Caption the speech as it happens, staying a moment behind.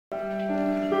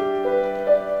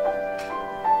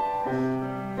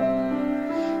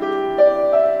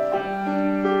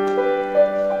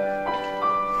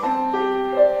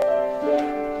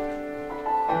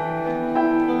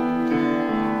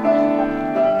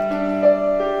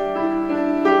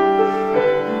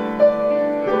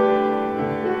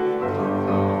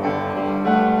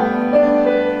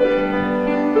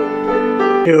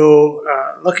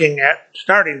to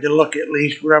starting to look at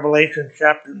least Revelation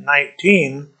chapter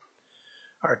 19.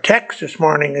 Our text this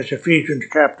morning is Ephesians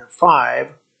chapter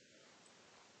 5.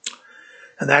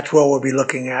 And that's what we'll be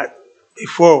looking at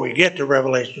before we get to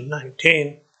Revelation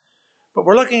 19. But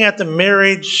we're looking at the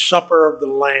marriage supper of the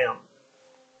Lamb.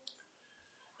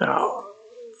 Now,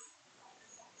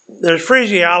 there's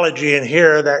phraseology in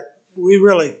here that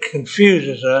really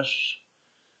confuses us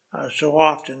so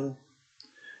often.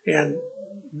 And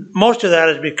most of that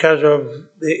is because of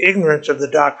the ignorance of the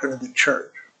doctrine of the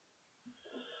church.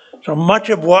 So much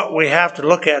of what we have to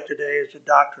look at today is the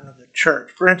doctrine of the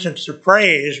church. For instance, the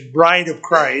phrase bride of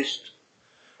Christ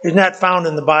is not found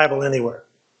in the Bible anywhere.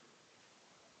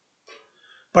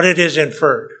 But it is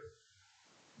inferred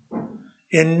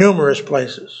in numerous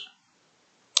places.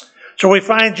 So we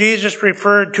find Jesus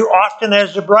referred to often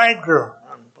as the bridegroom,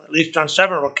 at least on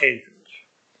several occasions.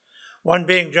 One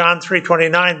being John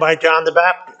 3:29 by John the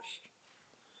Baptist.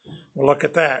 We'll look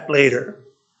at that later.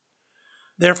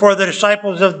 Therefore, the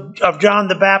disciples of John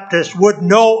the Baptist would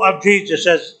know of Jesus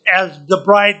as the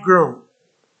bridegroom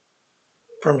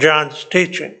from John's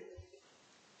teaching.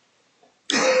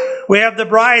 We have the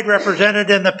bride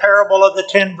represented in the parable of the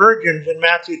 10 virgins in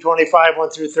Matthew 25, 1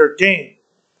 through 13.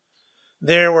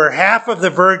 There where half of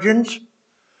the virgins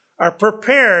are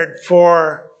prepared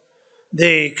for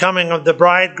the coming of the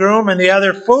bridegroom, and the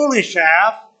other foolish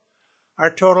half are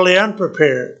totally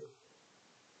unprepared.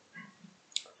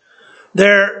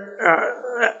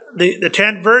 The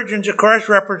 10 virgins, of course,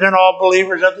 represent all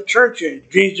believers of the church age.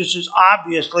 Jesus is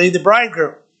obviously the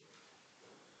bridegroom.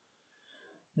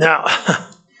 Now,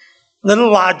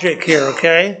 little logic here,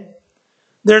 okay?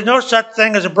 There's no such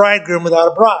thing as a bridegroom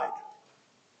without a bride.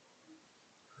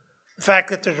 The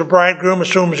fact that there's a bridegroom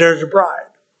assumes there's a bride.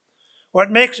 What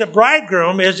makes a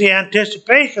bridegroom is the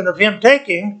anticipation of him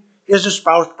taking his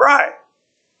espoused bride.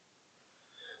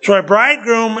 So a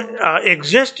bridegroom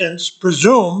existence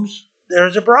presumes there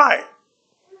is a bride.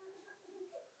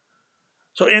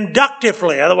 So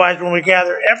inductively, otherwise when we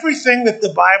gather everything that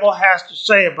the Bible has to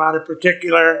say about a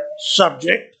particular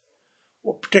subject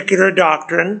or particular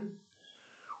doctrine,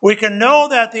 we can know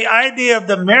that the idea of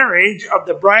the marriage of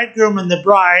the bridegroom and the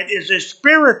bride is a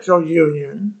spiritual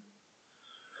union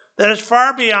that is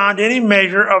far beyond any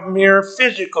measure of mere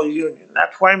physical union.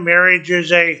 That's why marriage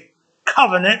is a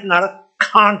covenant, not a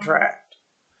contract.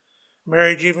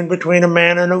 Marriage even between a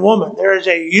man and a woman. There is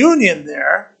a union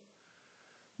there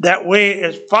that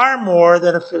is far more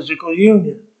than a physical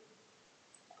union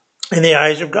in the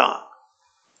eyes of God.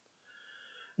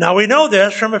 Now we know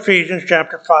this from Ephesians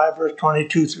chapter 5, verse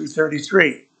 22 through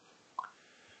 33.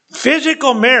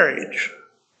 Physical marriage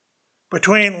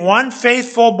between one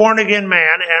faithful born-again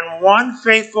man and one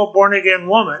faithful born-again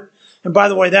woman, and by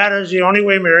the way, that is the only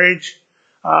way marriage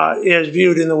is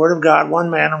viewed in the Word of God, one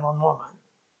man and one woman,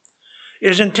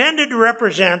 is intended to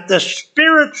represent the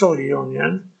spiritual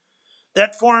union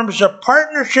that forms a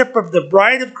partnership of the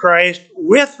bride of Christ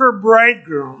with her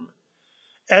bridegroom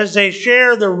as they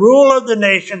share the rule of the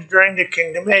nations during the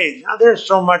kingdom age. Now, there's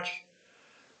so much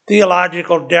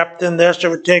theological depth in this, it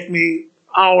would take me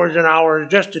hours and hours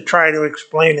just to try to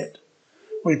explain it.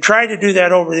 We've tried to do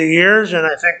that over the years, and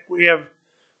I think we have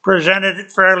presented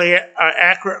it fairly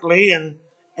accurately and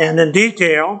in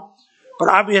detail. But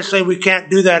obviously, we can't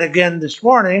do that again this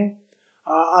morning.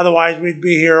 Otherwise, we'd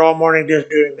be here all morning just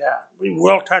doing that. We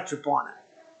will touch upon it.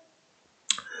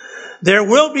 There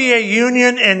will be a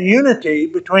union and unity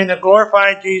between the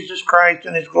glorified Jesus Christ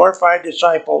and his glorified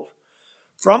disciples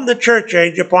from the church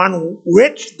age, upon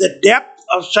which the depth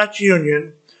of such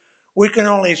union we can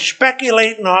only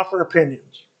speculate and offer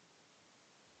opinions.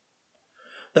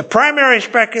 The primary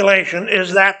speculation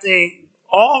is that the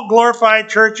all glorified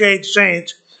church age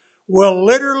saints will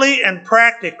literally and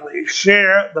practically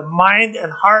share the mind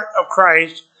and heart of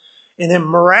Christ in a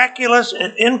miraculous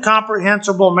and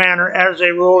incomprehensible manner as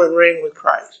they rule and reign with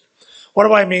Christ. What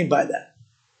do I mean by that?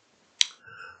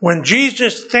 When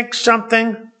Jesus thinks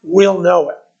something, we'll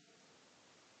know it.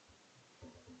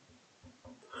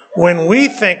 When we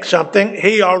think something,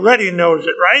 he already knows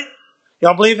it, right?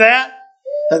 Y'all believe that?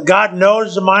 That God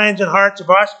knows the minds and hearts of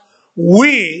us?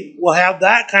 We will have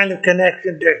that kind of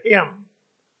connection to him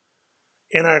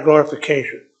in our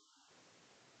glorification.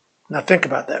 Now think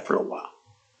about that for a while.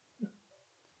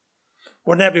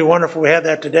 Wouldn't that be wonderful if we had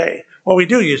that today? Well, we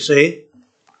do, you see.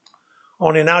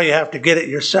 Only now you have to get it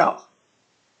yourself.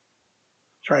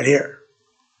 It's right here.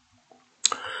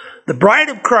 The bride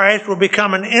of Christ will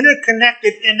become an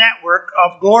interconnected network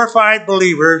of glorified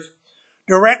believers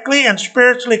directly and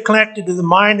spiritually connected to the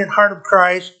mind and heart of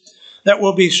Christ that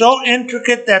will be so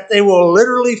intricate that they will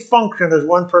literally function as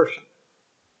one person.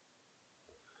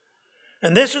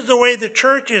 And this is the way the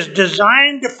church is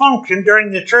designed to function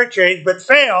during the church age, but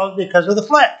fails because of the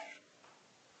flesh.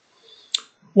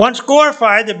 Once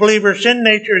glorified, the believer's sin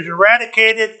nature is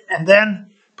eradicated, and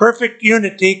then perfect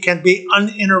unity can be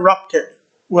uninterrupted.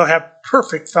 We'll have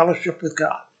perfect fellowship with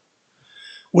God.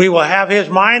 We will have his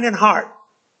mind and heart.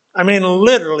 I mean,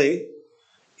 literally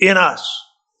in us.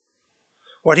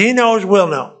 What he knows, we'll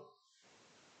know.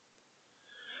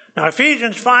 Now,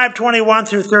 Ephesians 5:21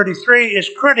 through 33 is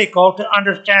critical to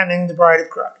understanding the bride of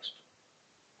Christ.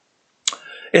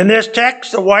 In this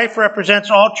text, the wife represents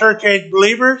all church-age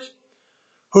believers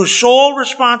whose sole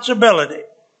responsibility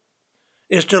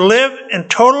is to live in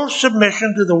total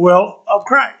submission to the will of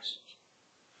Christ.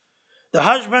 The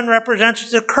husband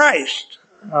represents the Christ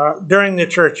during the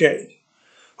church age,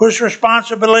 whose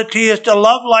responsibility is to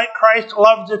love like Christ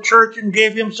loved the church and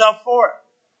gave himself for it.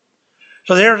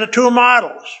 So there's the two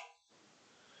models.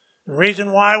 The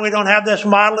reason why we don't have this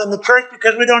model in the church,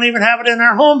 because we don't even have it in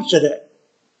our homes today.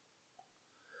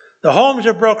 The homes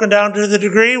are broken down to the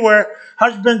degree where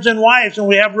husbands and wives, and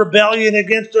we have rebellion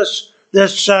against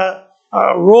this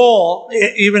role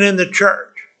even in the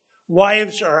church.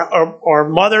 Wives or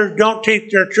mothers don't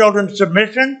teach their children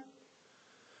submission,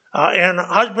 and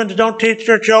husbands don't teach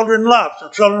their children love. So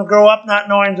children grow up not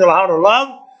knowing how to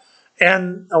love,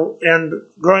 and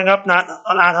growing up not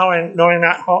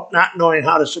knowing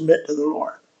how to submit to the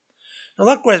Lord. Now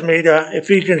look with me to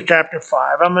Ephesians chapter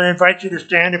 5. I'm going to invite you to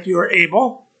stand if you are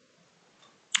able.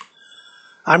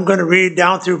 I'm going to read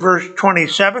down through verse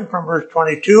 27 from verse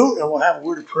 22, and we'll have a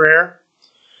word of prayer,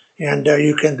 and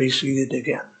you can be seated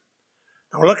again.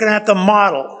 Now we're looking at the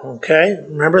model, okay?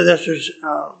 Remember, this is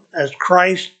as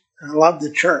Christ loved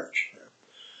the church.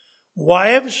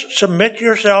 Wives, submit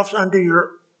yourselves unto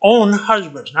your own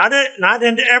husbands, not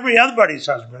into every otherbody's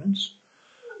husbands,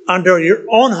 unto your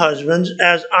own husbands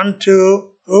as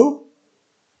unto who?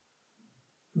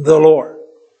 The Lord.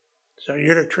 So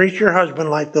you're to treat your husband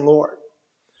like the Lord.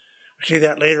 We see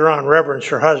that later on, reverence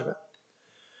for husband.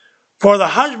 For the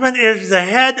husband is the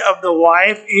head of the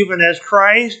wife, even as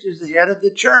Christ is the head of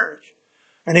the church.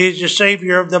 And he's the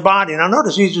Savior of the body. Now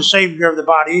notice he's the Savior of the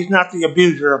body. He's not the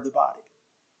abuser of the body.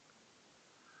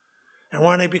 And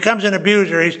when he becomes an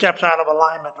abuser, he steps out of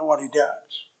alignment to what he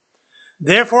does.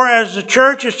 Therefore, as the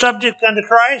church is subject unto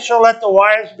Christ, so let the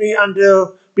wives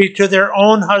be to their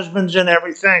own husbands in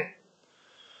everything.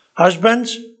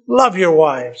 Husbands, love your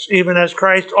wives, even as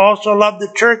Christ also loved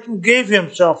the church and gave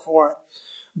himself for it,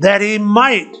 that he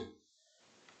might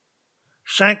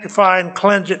sanctify and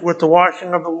cleanse it with the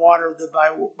washing of the water by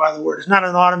the word. It's not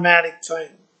an automatic thing.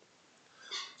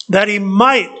 That he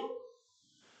might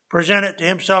present it to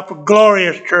himself a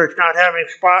glorious church, not having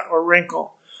spot or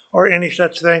wrinkle or any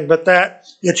such thing, but that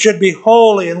it should be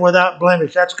holy and without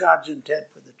blemish. That's God's intent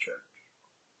for the church.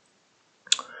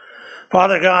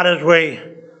 Father God, as we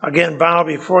again bow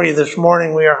before you this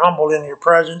morning, we are humbled in your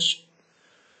presence.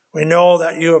 We know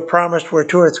that you have promised where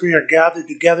two or three are gathered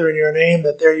together in your name,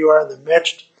 that there you are in the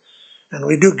midst. And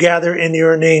we do gather in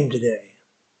your name today.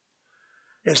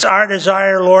 It's our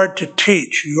desire, Lord, to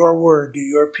teach your word to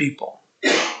your people.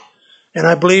 And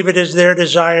I believe it is their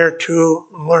desire to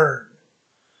learn.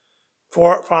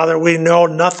 For, Father, we know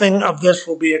nothing of this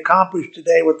will be accomplished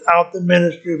today without the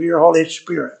ministry of your Holy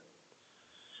Spirit.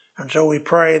 And so we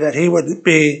pray that he would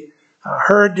be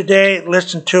heard today,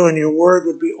 listened to, and your word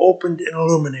would be opened and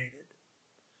illuminated.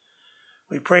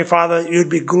 We pray, Father, that you'd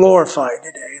be glorified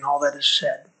today in all that is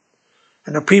said.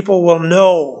 And the people will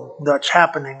know what's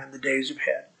happening in the days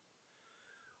ahead.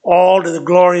 All to the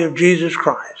glory of Jesus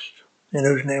Christ, in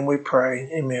whose name we pray.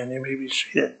 Amen. You may be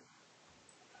seated.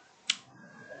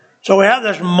 So we have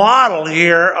this model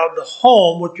here of the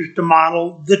home, which is to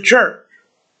model the church.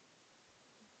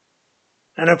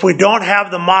 And if we don't have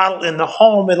the model in the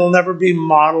home, it'll never be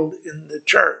modeled in the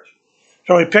church.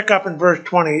 So we pick up in verse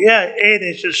 28,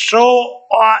 it says, so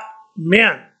ought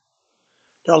men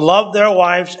to love their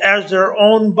wives as their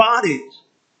own bodies.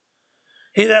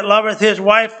 He that loveth his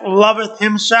wife loveth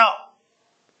himself.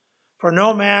 For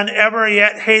no man ever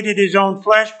yet hated his own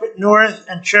flesh, but knoweth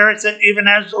and cherisheth it, even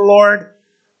as the Lord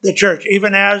the church.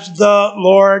 Even as the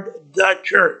Lord the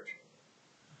church.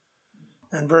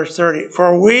 And verse 30,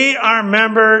 for we are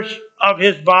members of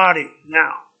his body.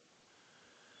 Now,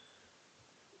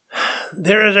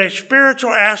 there is a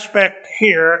spiritual aspect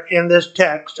here in this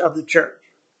text of the church.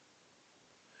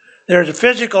 There's a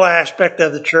physical aspect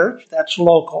of the church, that's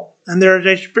local, and there is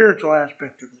a spiritual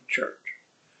aspect of the church.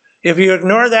 If you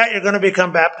ignore that, you're going to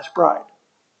become Baptist Bride.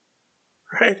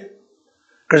 Right?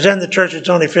 Because then the church is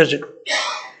only physical.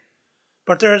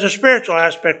 But there is a spiritual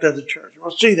aspect of the church.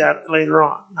 We'll see that later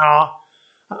on. Now,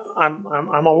 I'm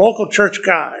a local church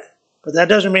guy, but that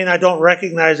doesn't mean I don't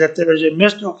recognize that there is a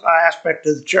mystical aspect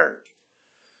to the church.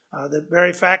 The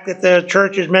very fact that the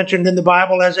church is mentioned in the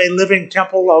Bible as a living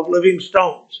temple of living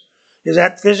stones, is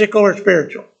that physical or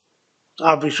spiritual? It's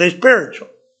obviously spiritual.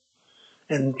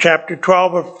 In chapter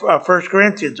 12 of 1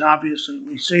 Corinthians, obviously,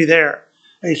 we see there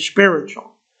a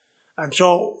spiritual. And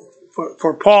so,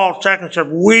 for Paul, second said,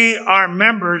 we are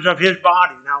members of his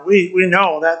body. Now, we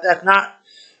know that that's not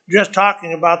just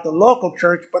talking about the local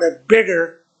church, but a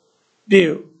bigger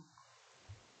view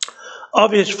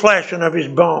of his flesh and of his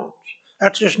bones.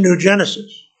 That's just New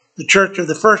Genesis, the church of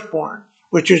the firstborn,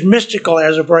 which is mystical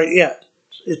as of right yet.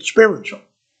 It's spiritual.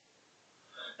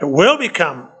 It will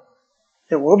become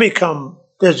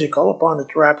physical upon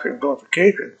its rapture and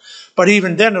glorification, but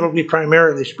even then it'll be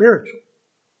primarily spiritual,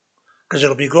 because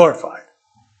it'll be glorified.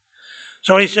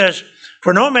 So he says,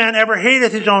 for no man ever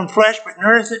hateth his own flesh, but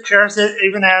nourisheth it, cherisheth it,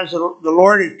 even as the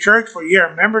Lord his church, for ye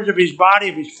are members of his body,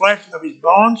 of his flesh, and of his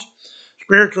bones.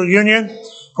 Spiritual union.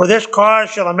 For this cause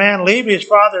shall a man leave his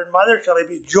father and mother, shall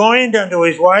he be joined unto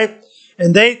his wife,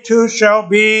 and they two shall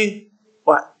be,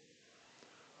 what?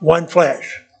 One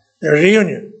flesh. There's a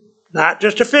union. Not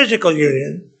just a physical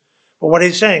union, but what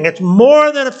he's saying, it's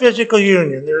more than a physical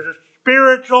union. There's a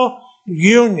spiritual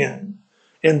union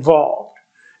involved.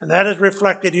 And that is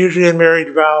reflected usually in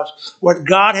marriage vows. What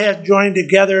God has joined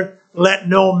together, let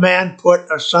no man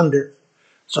put asunder.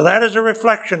 So that is a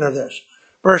reflection of this.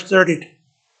 Verse 32.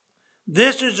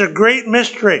 This is a great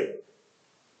mystery,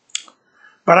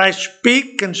 but I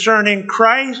speak concerning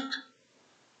Christ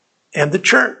and the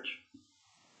church.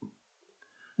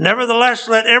 Nevertheless,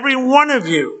 let every one of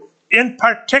you, in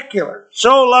particular,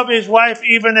 so love his wife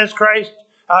even as Christ,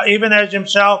 even as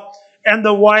himself, and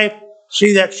the wife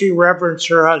see that she reverence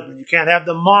her husband. You can't have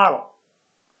the model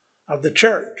of the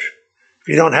church if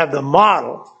you don't have the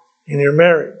model in your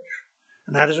marriage.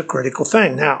 And that is a critical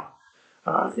thing. Now,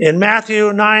 in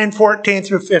Matthew 9:14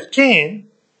 through 15,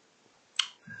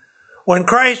 when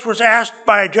Christ was asked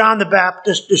by John the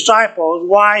Baptist's disciples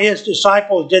why his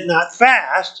disciples did not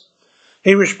fast,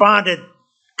 he responded,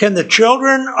 can the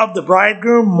children of the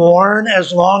bridegroom mourn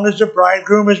as long as the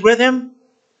bridegroom is with him?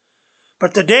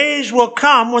 But the days will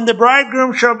come when the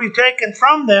bridegroom shall be taken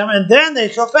from them, and then they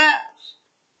shall fast.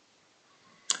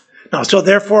 Now, so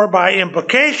therefore, by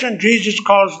implication, Jesus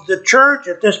calls the church,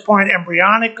 at this point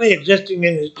embryonically existing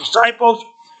in his disciples,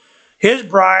 his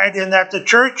bride, in that the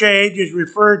church age is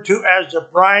referred to as the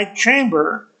bride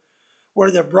chamber,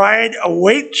 where the bride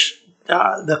awaits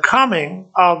the coming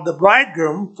of the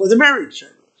bridegroom for the marriage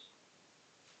service.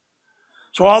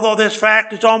 So although this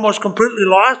fact is almost completely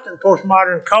lost in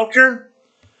postmodern culture,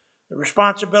 the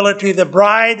responsibility of the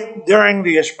bride during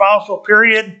the espousal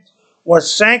period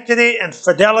was sanctity and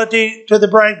fidelity to the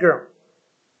bridegroom.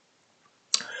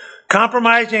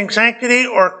 Compromising sanctity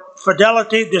or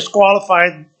fidelity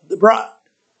disqualified the bride.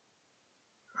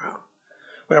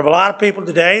 We have a lot of people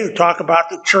today who talk about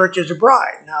the church as a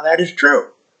bride. Now that is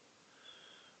true.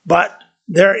 But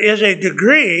there is a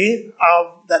degree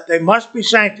of that they must be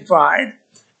sanctified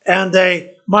and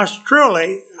they must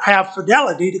truly have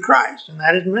fidelity to Christ. And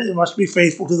that is, they must be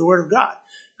faithful to the Word of God,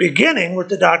 beginning with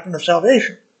the doctrine of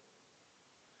salvation.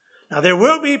 Now there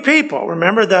will be people,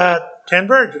 remember the 10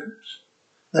 virgins.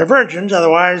 They're virgins,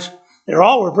 otherwise they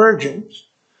all were virgins.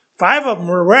 5 of them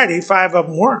were ready, 5 of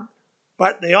them weren't.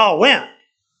 But they all went.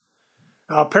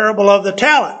 Parable of the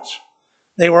talents.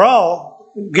 They were all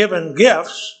given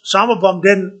gifts. Some of them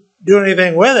didn't do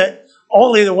anything with it.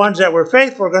 Only the ones that were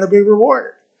faithful are going to be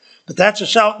rewarded. But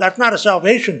that's not a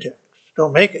salvation text.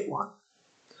 Don't make it one.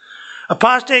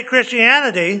 Apostate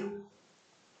Christianity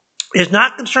is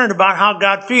not concerned about how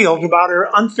God feels about her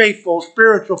unfaithful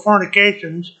spiritual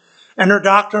fornications and her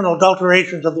doctrinal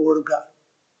adulterations of the Word of God.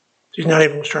 She's not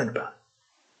even concerned about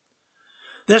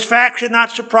it. This fact should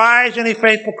not surprise any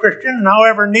faithful Christian, and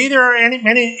however, neither are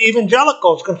many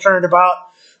evangelicals concerned about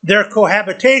their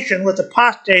cohabitation with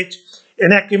apostates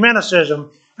in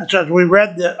ecumenicism. And so as we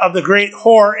read of the great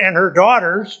whore and her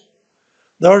daughters,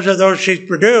 those are those she's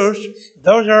produced.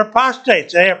 Those are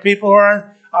apostates. They are people who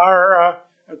are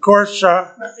of course,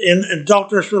 in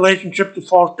adulterous relationship to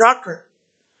false doctrine.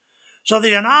 So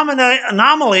the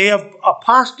anomaly of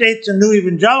apostates and new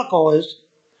evangelicals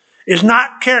is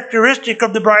not characteristic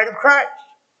of the bride of Christ,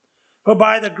 who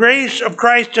by the grace of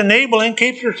Christ's enabling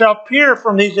keeps herself pure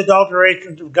from these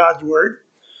adulterations of God's Word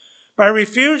by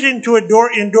refusing to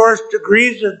endorse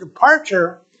degrees of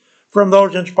departure from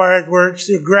those inspired words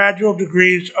through gradual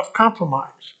degrees of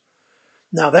compromise.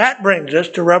 Now that brings us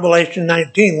to Revelation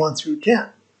 19, 1 through 10.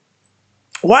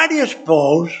 Why do you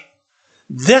suppose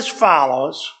this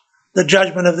follows the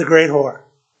judgment of the great whore?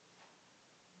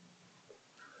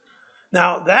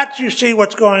 Now, that you see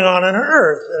what's going on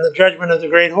earth in the judgment of the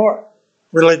great whore,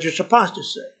 religious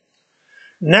apostasy.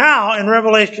 Now, in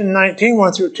Revelation 19,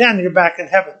 1 through 10, you're back in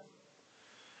heaven.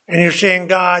 And you're seeing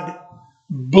God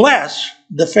bless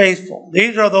the faithful.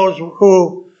 These are those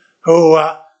who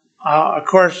of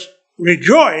course,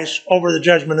 rejoice over the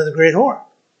judgment of the great whore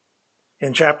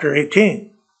in chapter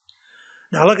 18.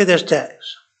 Now, look at this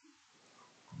text.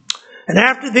 And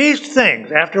after these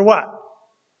things, after what?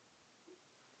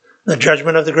 The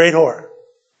judgment of the great whore.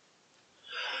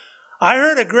 I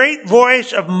heard a great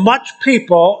voice of much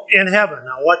people in heaven.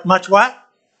 Now, much what?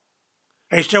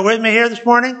 Are you still with me here this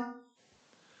morning?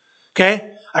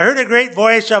 Okay. I heard a great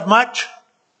voice of much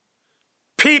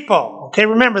people. Okay,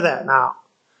 remember that now.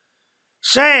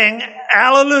 Saying,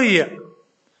 Alleluia.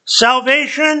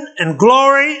 Salvation and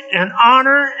glory and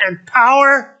honor and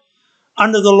power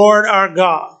unto the Lord our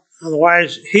God.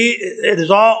 Otherwise, it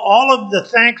is all of the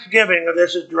thanksgiving of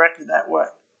this is directed that way.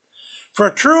 For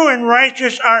true and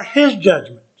righteous are his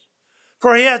judgments.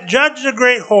 For he hath judged the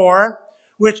great whore,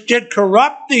 which did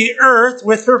corrupt the earth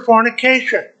with her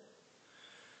fornication.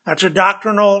 That's a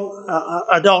doctrinal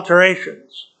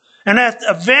adulterations. And hath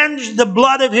avenged the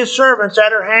blood of his servants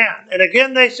at her hand. And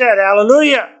again they said,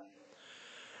 Hallelujah.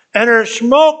 And her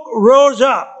smoke rose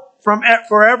up from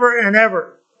forever and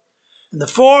ever. And the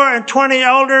 24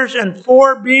 elders and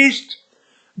 4 beasts,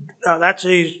 that's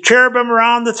these cherubim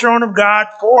around the throne of God,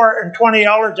 24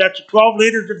 elders, that's the 12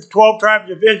 leaders of the 12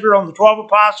 tribes of Israel and the 12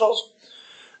 apostles.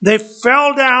 They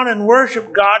fell down and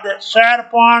worshiped God that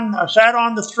sat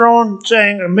on the throne,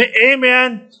 saying,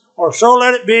 Amen, or so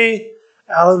let it be,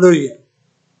 Hallelujah.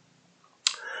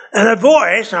 And a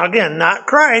voice, now again, not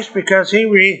Christ, because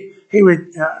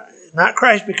not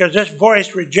Christ, because this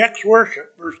voice rejects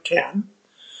worship, verse 10.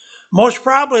 Most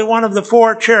probably one of the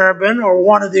 4 cherubim, or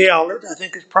one of the elders, I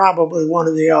think it's probably one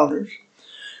of the elders,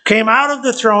 came out of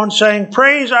the throne, saying,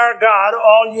 Praise our God,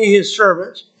 all ye his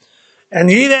servants, and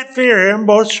ye that fear him,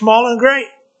 both small and great.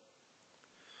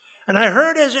 And I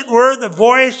heard, as it were, the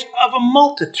voice of a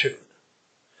multitude,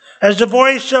 as the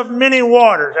voice of many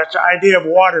waters. That's the idea of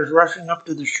waters rushing up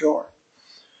to the shore.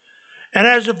 And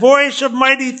as the voice of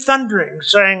mighty thundering,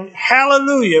 saying,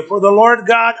 Hallelujah, for the Lord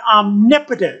God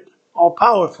omnipotent,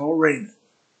 all-powerful, reigneth.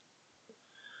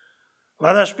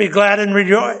 Let us be glad and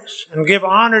rejoice, and give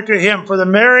honor to him, for the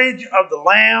marriage of the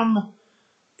Lamb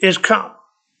is come,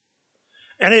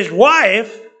 and his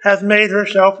wife hath made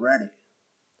herself ready.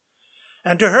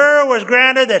 And to her was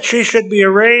granted that she should be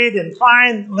arrayed in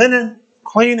fine linen,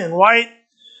 clean and white,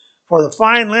 for the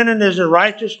fine linen is the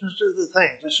righteousness of the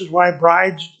things. This is why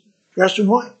brides dress in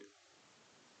white.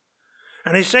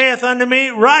 And he saith unto me,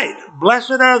 Right,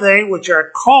 blessed are they which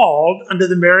are called unto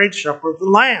the marriage supper of the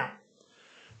Lamb.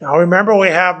 Now remember, we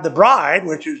have the bride,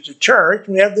 which is the church,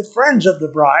 and we have the friends of the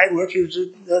bride, which is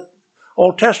the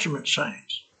Old Testament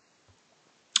saints.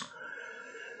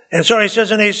 And so he says,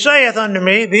 And he saith unto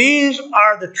me, These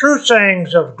are the true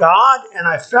sayings of God, and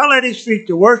I fell at his feet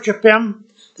to worship him,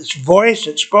 this voice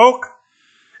that spoke.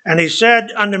 And he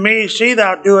said unto me, See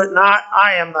thou do it not,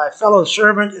 I am thy fellow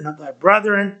servant and of thy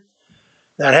brethren,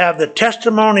 that have the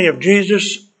testimony of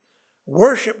Jesus.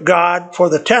 Worship God, for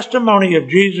the testimony of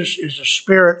Jesus is the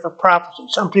spirit of prophecy.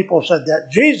 Some people said that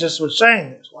Jesus was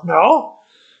saying this. Well, no.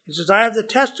 He says, I have the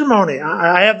testimony.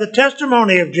 I have the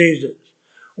testimony of Jesus.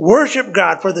 Worship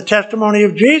God, for the testimony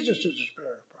of Jesus is the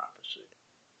spirit of prophecy.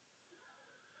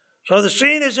 So the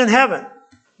scene is in heaven.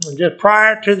 And just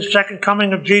prior to the second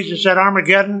coming of Jesus at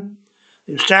Armageddon,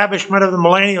 the establishment of the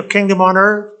millennial kingdom on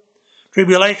earth,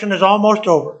 tribulation is almost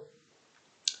over.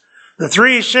 The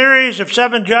 3 series of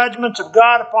 7 judgments of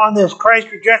God upon this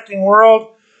Christ-rejecting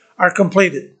world are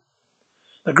completed.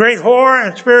 The great whore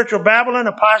and spiritual Babylon,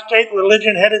 apostate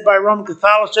religion headed by Roman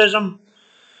Catholicism,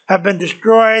 have been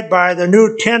destroyed by the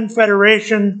new 10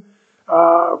 federation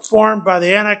formed by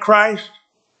the Antichrist.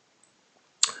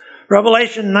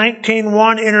 Revelation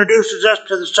 19:1 introduces us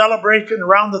to the celebration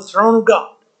around the throne of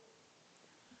God.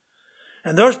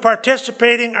 And those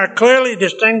participating are clearly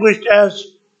distinguished as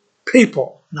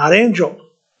people, not angels.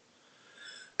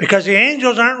 Because the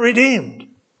angels aren't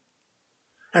redeemed.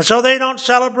 And so they don't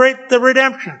celebrate the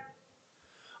redemption.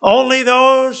 Only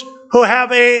those who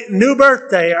have a new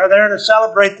birthday are there to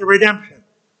celebrate the redemption.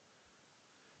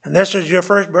 And this is your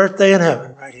first birthday in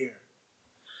heaven right here.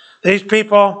 These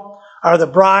people are the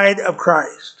bride of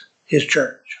Christ, his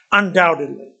church,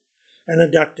 undoubtedly and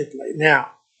inductively. Now,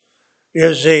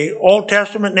 is the Old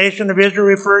Testament nation of Israel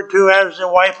referred to as the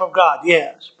wife of God?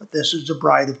 Yes, but this is the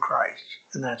bride of Christ,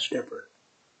 and that's different.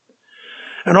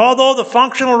 And although the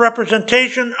functional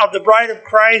representation of the bride of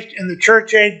Christ in the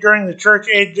church age during the church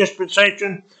age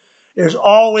dispensation is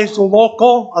always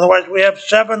local. Otherwise, we have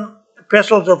 7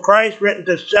 epistles of Christ written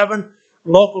to 7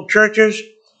 local churches.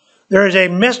 There is a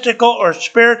mystical or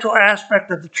spiritual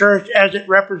aspect of the church as it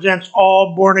represents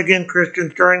all born-again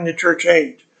Christians during the church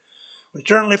age. We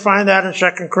certainly find that in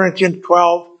 2 Corinthians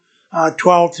 12,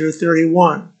 12 through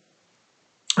 31.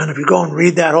 And if you go and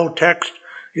read that whole text,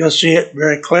 you'll see it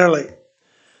very clearly.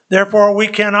 Therefore, we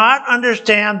cannot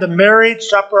understand the marriage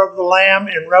supper of the Lamb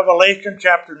in Revelation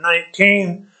chapter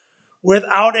 19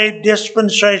 without a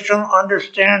dispensational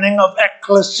understanding of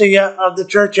ecclesia of the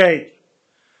church age.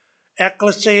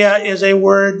 Ecclesia is a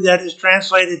word that is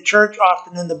translated church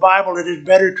often in the Bible. It is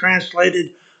better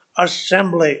translated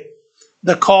assembly,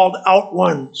 the called out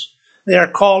ones. They are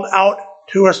called out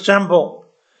to assemble.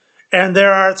 And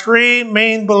there are 3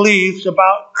 main beliefs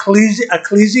about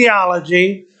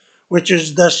ecclesiology, which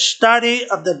is the study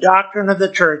of the doctrine of the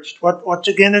church. What's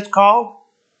again it's called?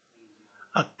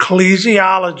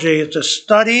 Ecclesiology. It's a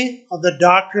study of the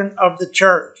doctrine of the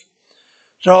church.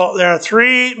 So there are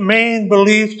 3 main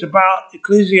beliefs about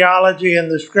ecclesiology in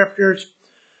the scriptures,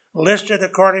 listed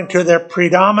according to their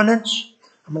predominance.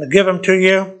 I'm going to give them to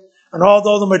you. And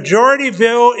although the majority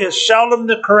view is seldom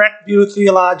the correct view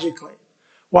theologically.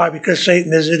 Why? Because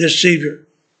Satan is a deceiver.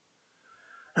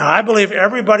 Now, I believe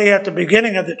everybody at the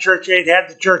beginning of the church age had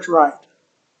the church right.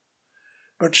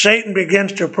 But Satan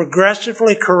begins to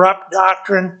progressively corrupt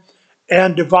doctrine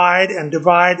and divide and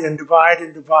divide and divide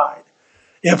and divide.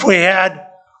 If we had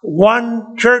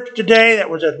one church today that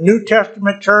was a New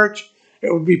Testament church,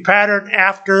 it would be patterned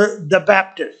after the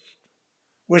Baptists,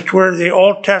 which were the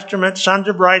Old Testament sons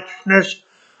of righteousness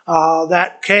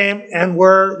that came and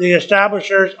were the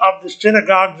establishers of the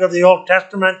synagogues of the Old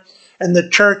Testament, and the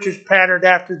church is patterned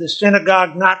after the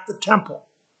synagogue, not the temple.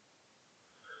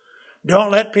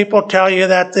 Don't let people tell you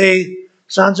that the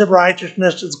sons of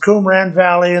righteousness of the Qumran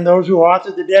Valley and those who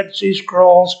authored the Dead Sea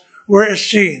Scrolls were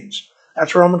Essenes.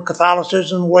 That's Roman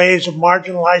Catholicism, ways of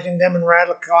marginalizing them and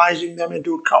radicalizing them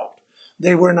into a cult.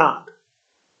 They were not.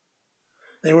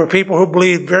 They were people who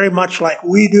believed very much like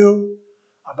we do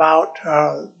about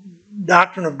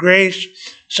doctrine of grace,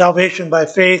 salvation by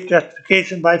faith,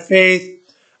 justification by faith,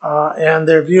 and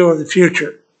their view of the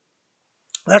future.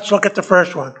 Let's look at the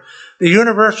first one. The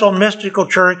universal mystical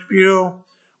church view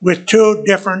with 2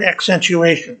 different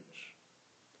accentuations.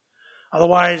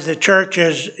 Otherwise, the church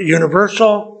is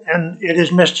universal and it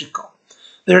is mystical.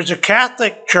 There's a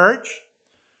Catholic church.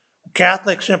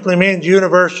 Catholic simply means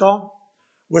universal,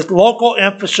 with local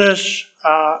emphasis,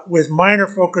 with minor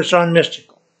focus on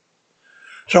mystical.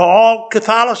 So all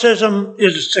Catholicism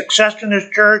is a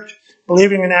successionist church,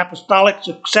 believing in apostolic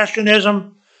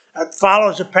successionism. It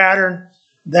follows a pattern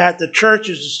that the church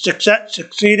is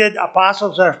succeeded,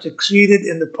 apostles are succeeded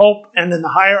in the Pope and in the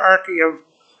hierarchy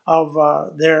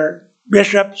of their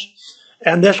bishops.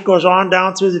 And this goes on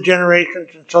down through the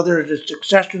generations. And so there's a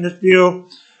successionist view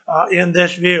in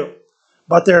this view.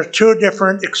 But there are 2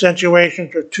 different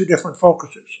accentuations or 2 different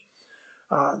focuses.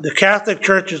 The Catholic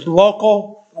Church is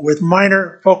local with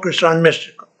minor focus on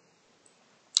mystical.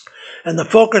 And the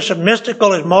focus of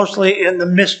mystical is mostly in the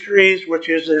mysteries, which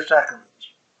is their sacraments.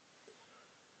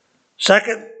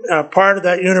 Second part of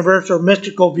that universal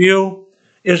mystical view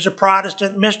is the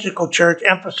Protestant mystical church,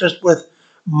 emphasis with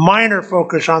minor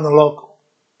focus on the local.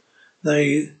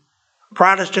 The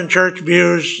Protestant church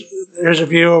views, there's a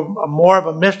view of more of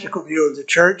a mystical view of the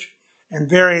church and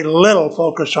very little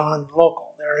focus on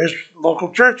local. There is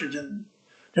local churches in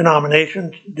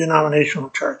denominational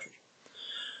churches.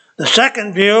 The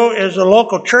second view is the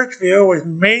local church view with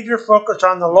major focus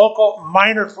on the local,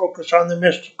 minor focus on the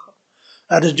mystical.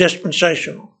 That is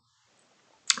dispensational.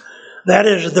 That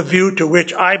is the view to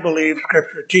which I believe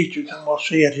Scripture teaches, and we'll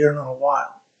see it here in a little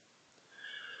while.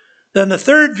 Then the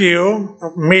third view,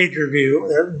 major view,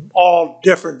 there are all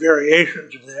different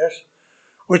variations of this,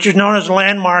 which is known as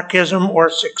landmarkism or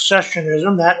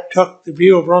successionism. That took the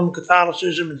view of Roman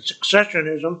Catholicism and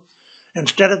successionism.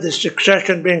 Instead of the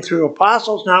succession being through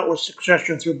apostles, now it was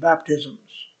succession through baptisms.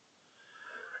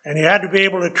 And you had to be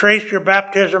able to trace your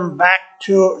baptism back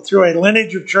through a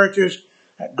lineage of churches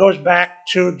that goes back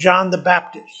to John the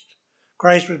Baptist.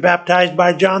 Christ was baptized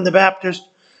by John the Baptist,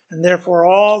 and therefore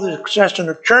all the succession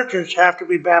of churches have to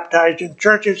be baptized in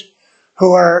churches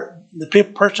who are, the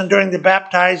person doing the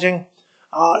baptizing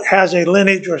has a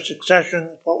lineage or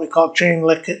succession, what we call chain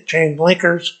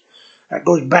linkers, that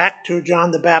goes back to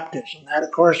John the Baptist. And that,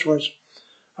 of course, was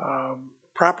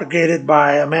propagated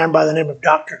by a man by the name of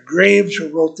Dr. Graves, who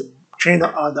wrote the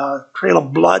Trail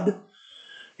of Blood,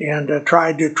 and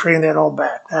tried to train that all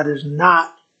back. That is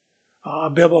not a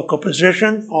biblical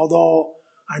position, although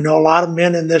I know a lot of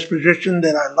men in this position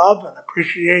that I love and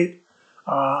appreciate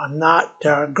I'm not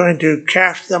going to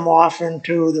cast them off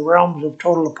into the realms of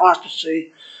total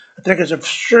apostasy. I think it's a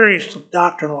serious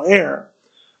doctrinal error,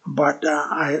 but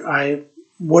I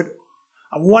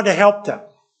want to help them.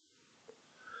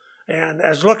 And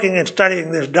as looking and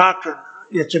studying this doctrine,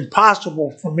 it's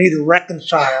impossible for me to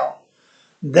reconcile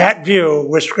that view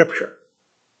with Scripture.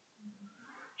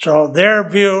 So their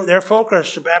view, their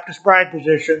focus, the Baptist Bride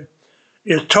position,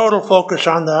 is total focus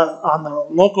on the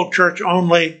local church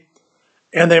only,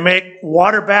 and they make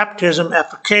water baptism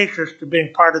efficacious to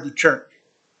being part of the church.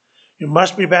 You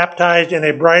must be baptized in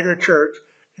a brighter church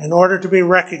in order to be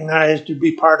recognized to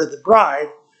be part of the bride,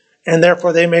 and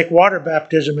therefore they make water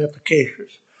baptism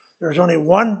efficacious. There's only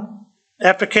one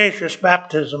efficacious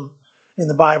baptism in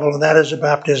the Bible, and that is the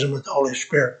baptism with the Holy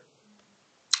Spirit.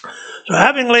 So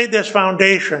having laid this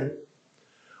foundation,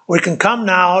 we can come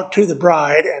now to the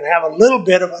bride and have a little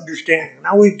bit of understanding.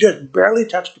 Now, we've just barely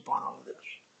touched upon all of this.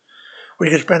 We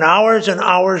could spend hours and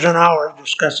hours and hours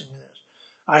discussing this.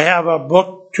 I have a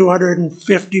book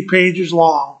 250 pages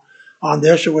long on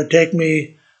this. It would take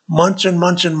me months and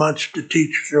months and months to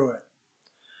teach through it.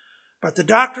 But the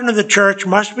doctrine of the church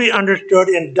must be understood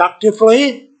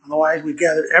inductively. Otherwise, we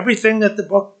gather everything that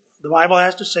the Bible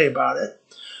has to say about it.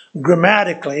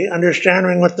 Grammatically,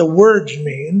 understanding what the words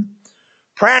mean.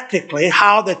 Practically,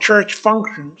 how the church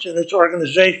functions in its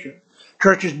organization.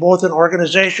 Church is both an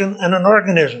organization and an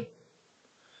organism.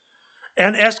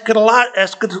 And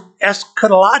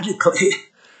eschatologically,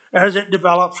 as it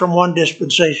develops from one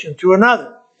dispensation to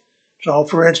another. So,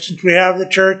 for instance, we have the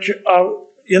church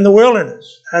in the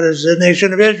wilderness. That is the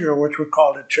nation of Israel, which we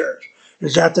called a church.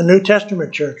 Is that the New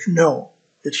Testament church? No,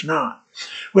 it's not.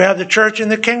 We have the church in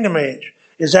the kingdom age.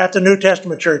 Is that the New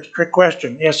Testament church? Trick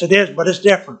question. Yes, it is, but it's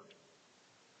different.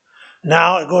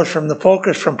 Now it goes from the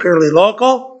focus from purely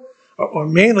local, or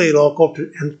mainly local,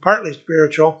 and partly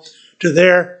spiritual, to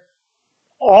their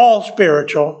all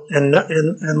spiritual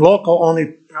and local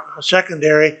only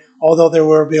secondary, although there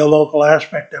will be a local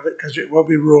aspect of it because it will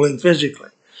be ruling physically.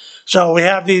 So we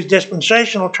have these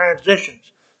dispensational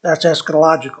transitions. That's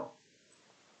eschatological.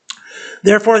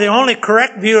 Therefore, the only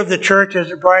correct view of the church as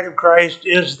the bride of Christ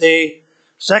is the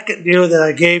second view that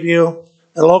I gave you,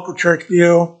 the local church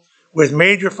view, with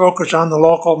major focus on the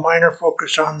local, minor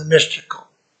focus on the mystical.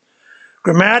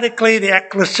 Grammatically, the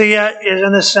ecclesia is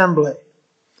an assembly,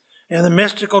 and the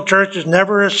mystical church is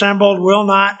never assembled, will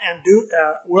not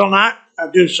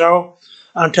do so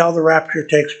until the rapture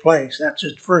takes place. That's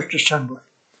its first assembly.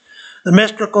 The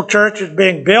mystical church is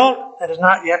being built and is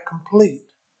not yet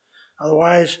complete.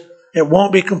 Otherwise, it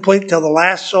won't be complete till the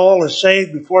last soul is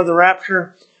saved before the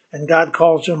rapture, and God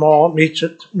calls them all, meets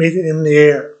in the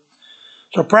air.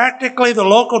 So practically, the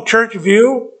local church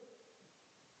view,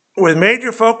 with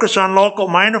major focus on local,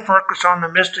 minor focus on the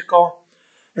mystical,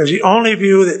 is the only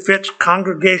view that fits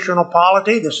congregational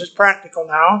polity. This is practical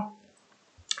now.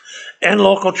 And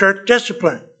local church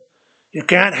discipline. You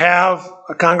can't have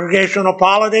a congregational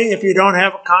polity if you don't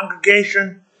have a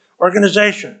congregation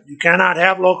organization. You cannot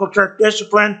have local church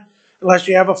discipline unless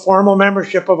you have a formal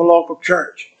membership of a local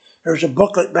church. There's a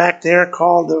booklet back there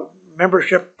called the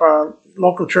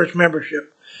local church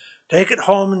membership. Take it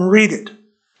home and read it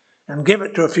and give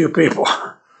it to a few people.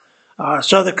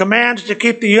 So the commands to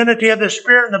keep the unity of the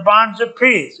Spirit and the bonds of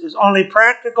peace is only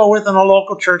practical within a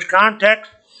local church context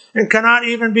and cannot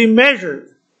even be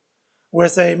measured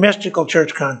with a mystical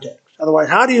church context. Otherwise,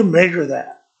 how do you measure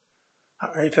that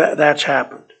if that's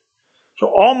happened? So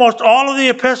almost all of the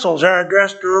epistles are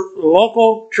addressed to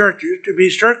local churches to be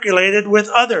circulated with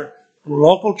other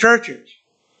local churches.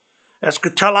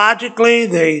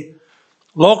 Eschatologically, the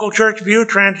local church view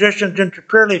transitions into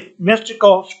purely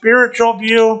mystical, spiritual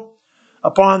view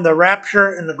upon the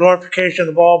rapture and the glorification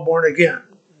of all born again,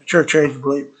 church age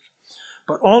believers.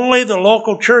 But only the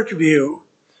local church view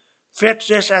fits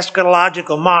this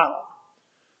eschatological model.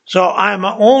 So I'm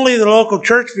only the local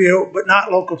church view, but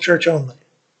not local church only.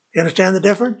 You understand the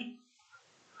difference?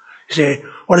 You say,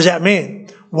 what does that mean?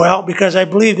 Well, because I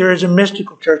believe there is a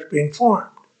mystical church being formed.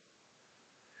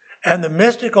 And the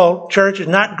mystical church is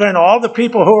not going to, all the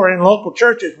people who are in local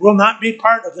churches will not be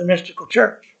part of the mystical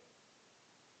church.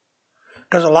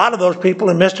 Because a lot of those people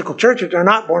in mystical churches are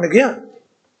not born again.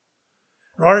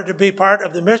 In order to be part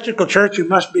of the mystical church, you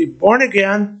must be born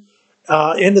again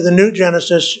into the new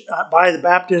Genesis by the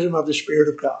baptism of the Spirit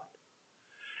of God.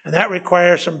 And that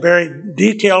requires some very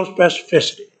detailed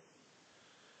specificity.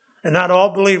 And not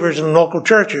all believers in local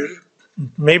churches,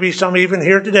 maybe some even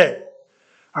here today,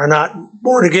 are not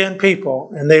born again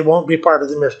people, and they won't be part of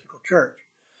the mystical church.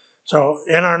 So,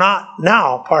 and are not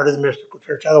now part of the mystical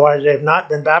church. Otherwise, they have not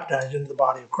been baptized into the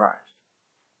body of Christ.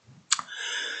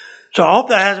 So I hope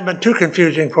that hasn't been too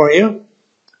confusing for you.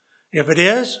 If it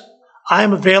is, I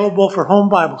am available for home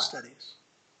Bible studies.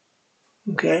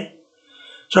 Okay?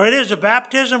 So it is a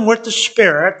baptism with the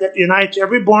Spirit that unites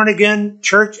every born-again,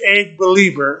 church-age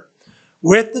believer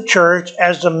with the church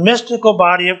as the mystical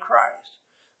body of Christ.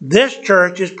 This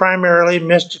church is primarily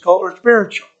mystical or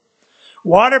spiritual.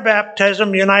 Water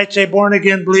baptism unites a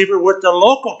born-again believer with the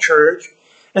local church,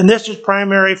 and this is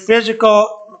primarily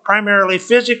physical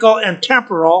and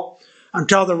temporal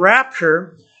until the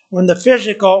rapture, when this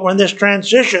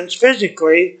transitions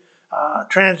into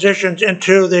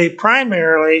the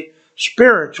primarily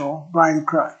spiritual bride of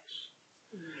Christ.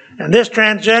 And this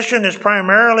transition is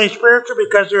primarily spiritual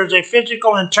because there is a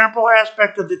physical and temporal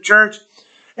aspect of the church,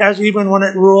 as even when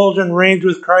it rules and reigns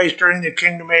with Christ during the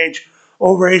kingdom age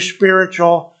over a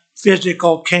spiritual,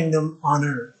 physical kingdom on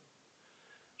earth.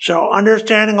 So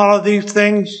understanding all of these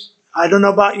things, I don't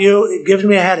know about you, it gives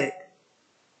me a headache.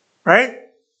 Right?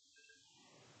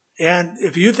 And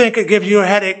if you think it gives you a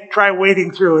headache, try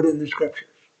wading through it in the scriptures.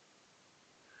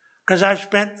 Because I've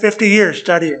spent 50 years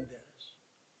studying this.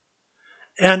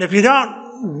 And if you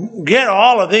don't get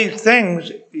all of these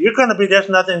things, you're going to be just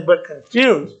nothing but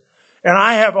confused. And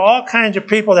I have all kinds of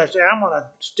people that say, I'm going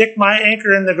to stick my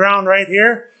anchor in the ground right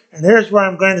here, and here's where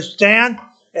I'm going to stand,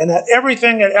 and that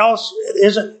everything that else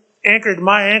isn't anchored to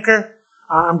my anchor,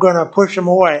 I'm going to push them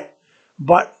away.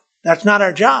 But that's not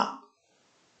our job.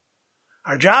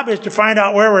 Our job is to find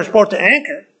out where we're supposed to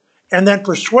anchor, and then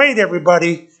persuade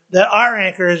everybody that our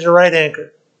anchor is the right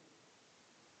anchor.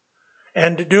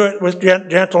 And to do it with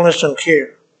gentleness and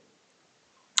care.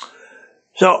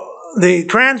 So the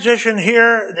transition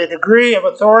here, the degree of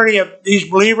authority of these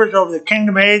believers over the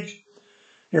kingdom age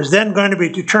is then going to be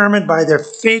determined by their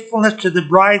faithfulness to the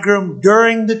bridegroom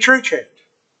during the church age.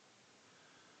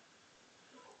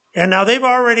 And now they've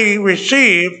already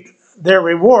received their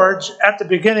rewards at the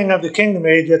beginning of the kingdom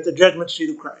age at the judgment seat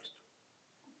of Christ.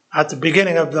 At the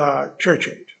beginning of the church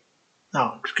age.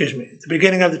 No, excuse me, at the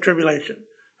beginning of the tribulation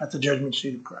at the judgment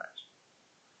seat of Christ.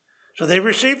 So they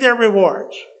received their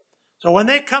rewards. So when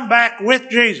they come back with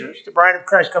Jesus, the bride of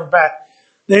Christ comes back,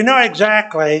 they know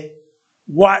exactly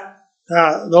what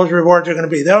those rewards are going to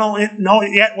be. They don't know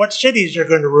yet what cities they're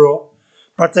going to rule,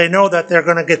 but they know that they're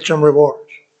going to get some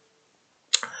rewards.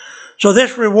 So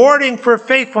this rewarding for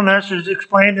faithfulness is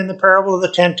explained in the parable of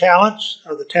the 10 talents,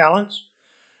 or the talents,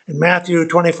 in Matthew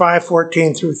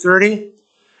 25:14 through 30.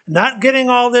 Not getting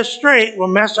all this straight will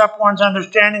mess up one's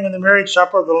understanding of the marriage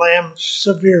supper of the Lamb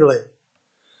severely.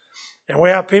 And we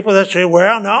have people that say,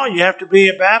 well, no, you have to be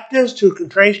a Baptist who can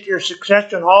trace your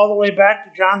succession all the way back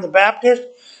to John the Baptist.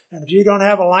 And if you don't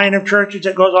have a line of churches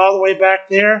that goes all the way back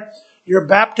there, your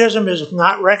baptism is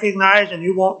not recognized and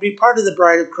you won't be part of the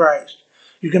bride of Christ.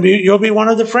 You'll be one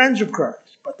of the friends of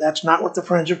Christ, but that's not what the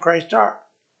friends of Christ are.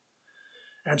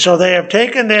 And so they have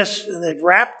taken this and they've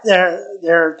wrapped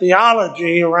their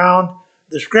theology around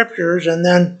the scriptures and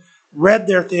then read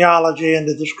their theology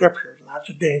into the scriptures. And that's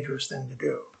a dangerous thing to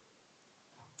do.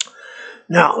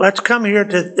 Now, let's come here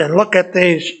and look at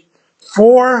these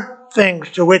 4 things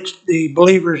to which the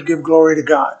believers give glory to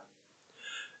God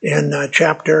in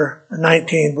chapter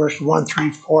 19, verses 1,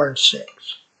 3, 4, and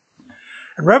 6.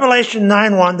 In Revelation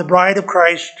 9:1, the bride of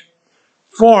Christ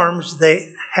forms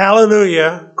the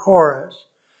Hallelujah chorus,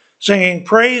 singing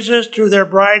praises to their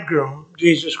bridegroom,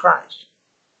 Jesus Christ.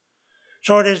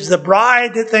 So it is the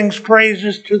bride that sings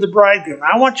praises to the bridegroom.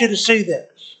 I want you to see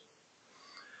this.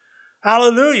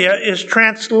 Hallelujah is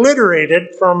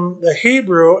transliterated from the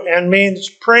Hebrew and means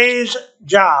praise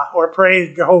Jah, or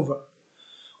praise Jehovah,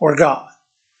 or God.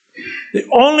 The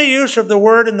only use of the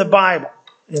word in the Bible,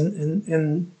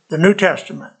 in the New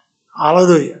Testament,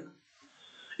 hallelujah,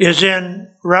 is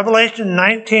in Revelation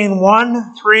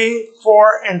 19:1, 3,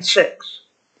 4, and 6.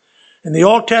 In the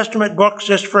Old Testament books,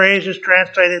 this phrase is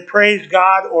translated praise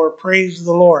God or praise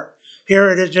the Lord.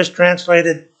 Here it is just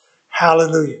translated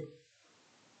hallelujah.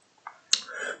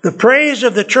 The praise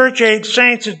of the church age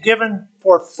saints is given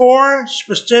for 4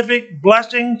 specific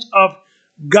blessings of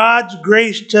God's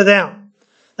grace to them.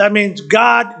 That means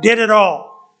God did it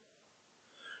all.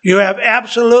 You have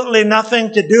absolutely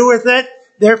nothing to do with it.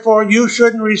 Therefore, you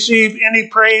shouldn't receive any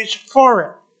praise for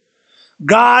it.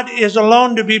 God is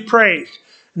alone to be praised.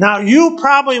 Now, you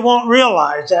probably won't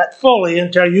realize that fully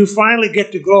until you finally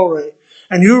get to glory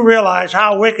and you realize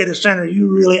how wicked a sinner you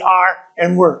really are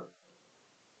and were.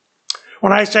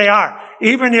 When I say are,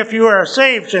 even if you are a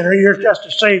saved sinner, you're just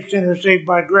a saved sinner saved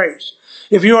by grace.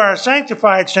 If you are a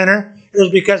sanctified sinner, it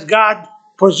is because God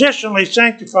positionally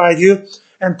sanctified you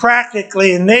and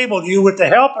practically enabled you with the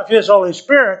help of His Holy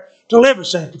Spirit to live a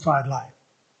sanctified life.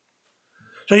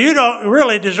 So you don't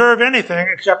really deserve anything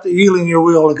except the yielding your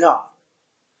will to God.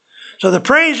 So the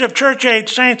praise of church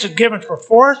age saints is given for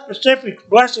 4 specific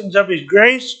blessings of His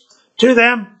grace to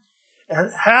them.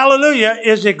 And hallelujah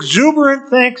is exuberant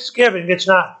thanksgiving. It's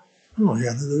not, oh,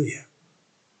 hallelujah.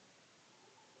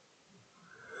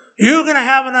 You're going to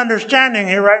have an understanding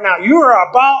here right now. You are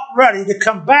about ready to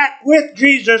come back with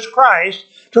Jesus Christ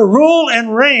to rule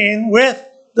and reign with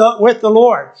the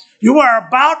Lord. You are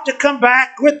about to come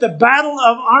back with the battle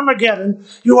of Armageddon.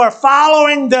 You are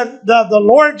following the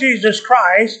Lord Jesus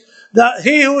Christ,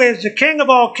 He who is the King of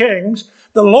all kings,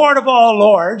 the Lord of all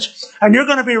lords, and you're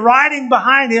going to be riding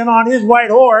behind Him on His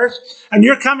white horse, and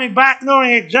you're coming back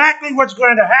knowing exactly what's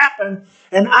going to happen,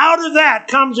 and out of that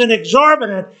comes an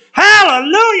exorbitant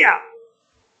hallelujah.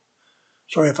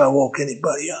 Sorry if I woke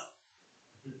anybody up.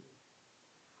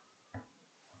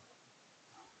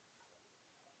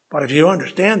 But if you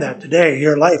understand that today,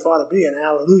 your life ought to be an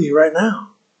hallelujah right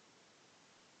now.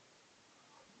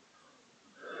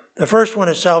 The first one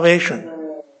is salvation.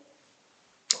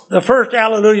 The first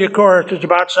hallelujah chorus is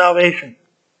about salvation.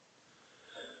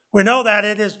 We know that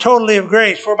it is totally of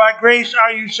grace. For by grace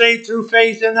are you saved through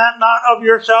faith, and that not of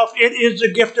yourself. It is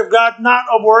the gift of God, not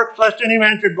of works, lest any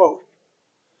man should boast.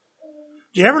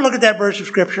 Do you ever look at that verse of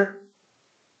Scripture?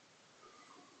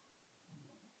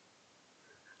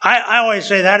 I always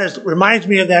say that reminds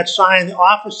me of that sign, the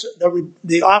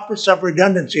office of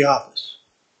redundancy office.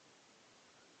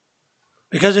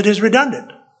 Because it is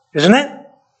redundant, isn't it?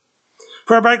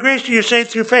 For by grace are you saved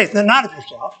through faith, and not of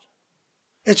yourselves.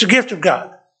 It's a gift of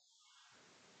God,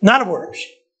 not of works,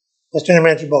 lest any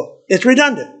man should boast. It's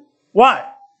redundant.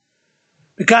 Why?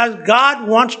 Because God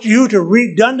wants you to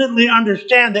redundantly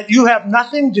understand that you have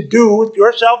nothing to do with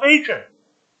your salvation.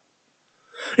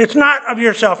 It's not of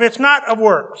yourself. It's not of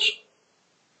works.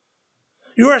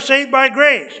 You are saved by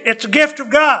grace. It's a gift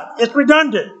of God. It's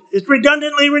redundant. It's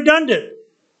redundantly redundant.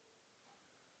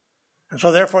 And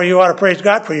so therefore you ought to praise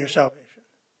God for your salvation.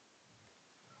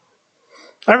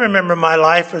 I remember my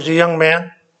life as a young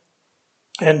man,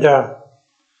 and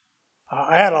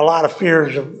I had a lot of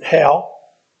fears of hell.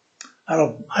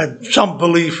 I had some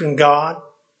belief in God.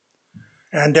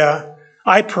 And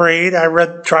I prayed.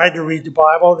 Tried to read the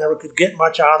Bible. Never could get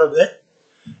much out of it.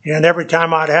 And every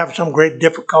time I'd have some great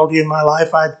difficulty in my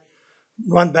life, I'd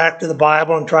run back to the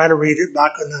Bible and try to read it, but I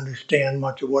couldn't understand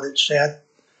much of what it said.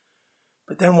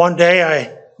 But then one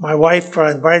day, my wife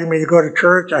invited me to go to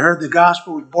church. I heard the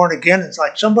gospel, was born again. It's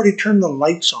like somebody turned the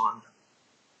lights on.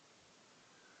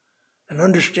 And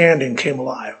understanding came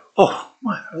alive. Oh,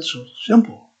 my, that's so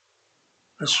simple.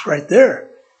 That's right there.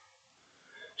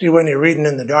 See, when you're reading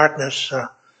in the darkness,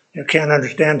 you can't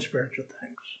understand spiritual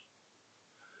things.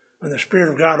 When the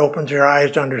Spirit of God opens your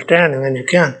eyes to understanding, then you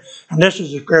can. And this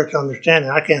is the spiritual understanding.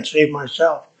 I can't save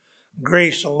myself.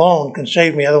 Grace alone can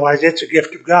save me. Otherwise, it's a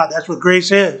gift of God. That's what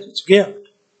grace is. It's a gift.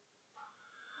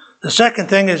 The second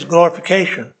thing is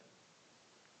glorification.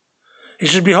 He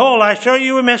says, behold, I show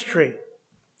you a mystery.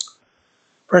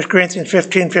 1 Corinthians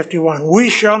 15:51. We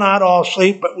shall not all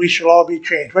sleep, but we shall all be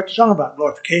changed. What's the song about?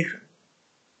 Glorification.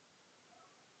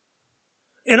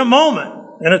 In a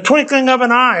moment, in a twinkling of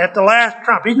an eye, at the last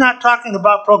trump. He's not talking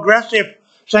about progressive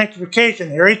sanctification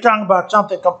here. He's talking about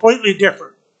something completely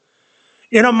different.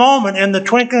 In a moment, in the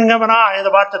twinkling of an eye, and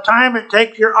about the time it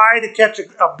takes your eye to catch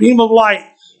a beam of light,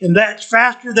 and that's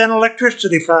faster than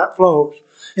electricity flows.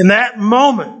 In that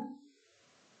moment,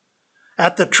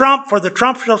 at the trump, for the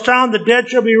trump shall sound, the dead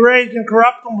shall be raised, and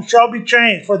corruptible shall be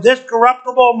changed. For this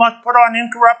corruptible must put on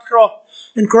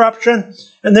incorruption,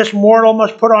 and this mortal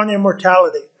must put on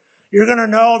immortality. You're going to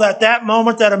know that that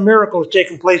moment that a miracle is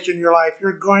taking place in your life,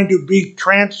 you're going to be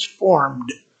transformed.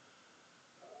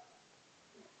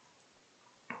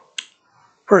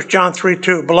 1 John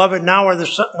 3:2. Beloved, now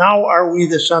are we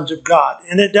the sons of God,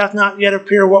 and it doth not yet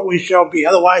appear what we shall be.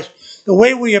 Otherwise, the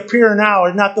way we appear now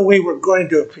is not the way we're going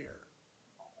to appear.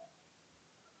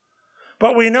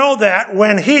 But we know that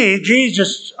when He,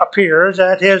 Jesus, appears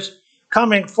at His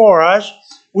coming for us,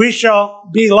 we shall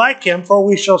be like Him, for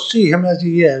we shall see Him as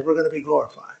He is. We're going to be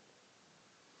glorified.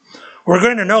 We're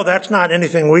going to know that's not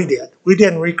anything we did. We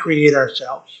didn't recreate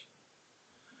ourselves.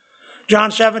 John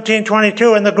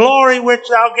 17:22, and the glory which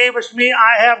thou gavest me,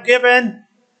 I have given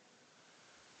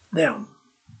them.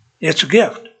 It's a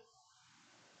gift.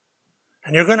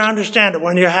 And you're going to understand it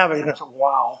when you have it. You're going to say,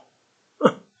 wow.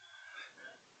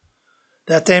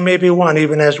 That they may be one,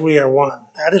 even as we are one.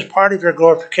 That is part of your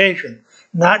glorification.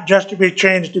 Not just to be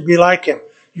changed to be like Him.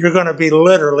 You're going to be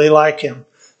literally like Him.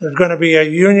 There's going to be a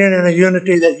union and a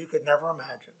unity that you could never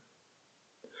imagine.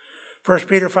 1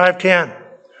 Peter 5:10.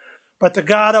 But the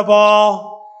God of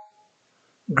all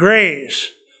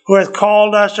grace, who hath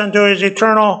called us unto his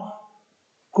eternal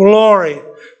glory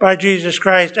by Jesus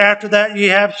Christ. After that ye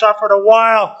have suffered a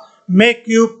while, make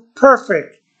you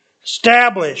perfect,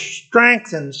 establish,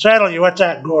 strengthen, settle you. What's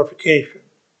that? Glorification.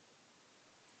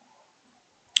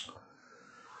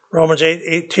 Romans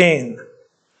 8:18.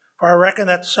 For I reckon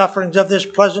that sufferings of this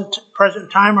present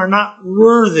time are not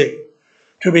worthy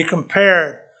to be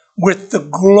compared with the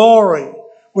glory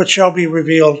which shall be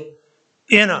revealed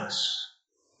in us.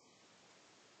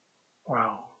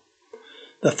 Wow.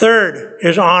 The third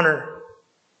is honor.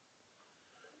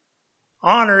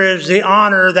 Honor is the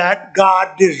honor that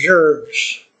God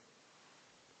deserves.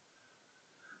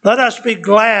 Let us be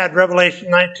glad, Revelation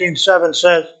 19:7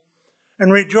 says,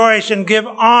 and rejoice and give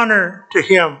honor to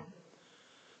him.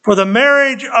 For the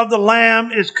marriage of the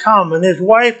Lamb is come, and his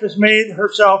wife has made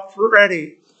herself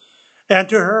ready. And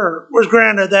to her was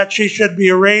granted that she should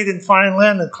be arrayed in fine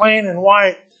linen, clean and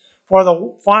white. For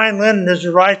the fine linen is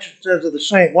the righteousness of the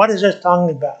saint. What is this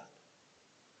talking about?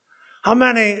 How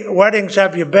many weddings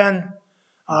have you been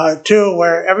to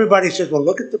where everybody says, well,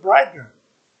 look at the bridegroom.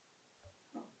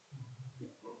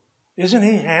 Isn't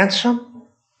he handsome?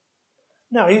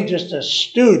 No, he's just a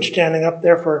stooge standing up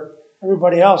there for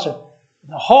everybody else. And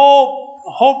the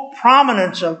whole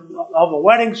prominence of a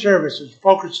wedding service is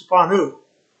focused upon who?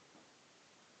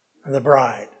 The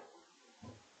bride.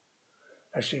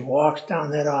 As she walks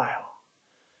down that aisle.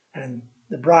 And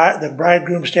the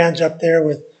bridegroom stands up there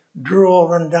with drool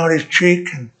running down his cheek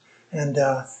and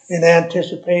in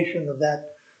anticipation of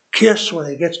that kiss when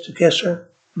he gets to kiss her.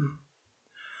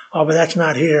 Oh, but that's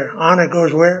not here. Honor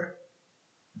goes where?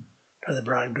 To the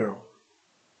bridegroom.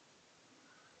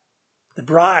 The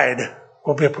bride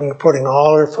will be putting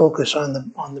all her focus on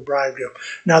the bridegroom.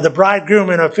 Now, the bridegroom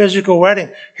in a physical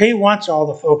wedding, he wants all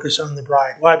the focus on the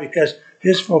bride. Why? Because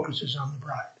his focus is on the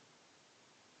bride.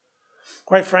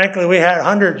 Quite frankly, we had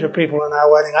hundreds of people in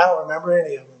our wedding. I don't remember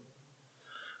any of them.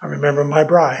 I remember my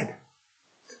bride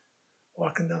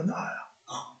walking down the aisle.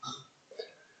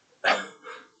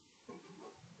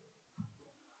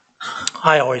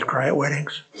 I always cry at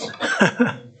weddings.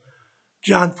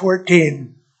 John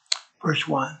 14, verse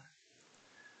 1.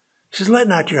 He says, let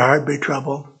not your heart be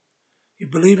troubled. You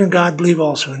believe in God, believe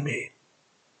also in me.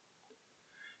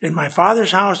 In my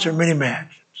Father's house there are many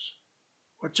mansions.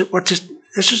 What's this?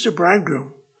 This is the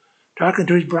bridegroom talking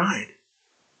to his bride.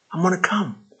 I'm going to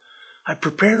come. I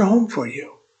prepared a home for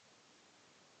you.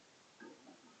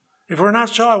 If it were not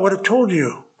so, I would have told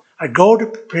you. I go to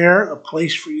prepare a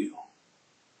place for you.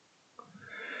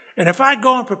 And if I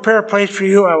go and prepare a place for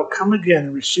you, I will come again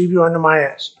and receive you unto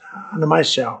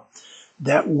myself,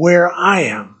 that where I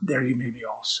am, there you may be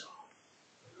also.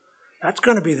 That's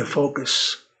going to be the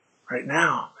focus right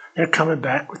now. They're coming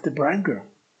back with the bridegroom.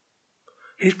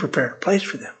 He's prepared a place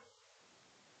for them.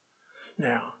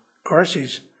 Now, of course,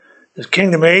 there's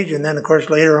kingdom age, and then, of course,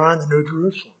 later on, the New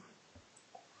Jerusalem.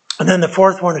 And then the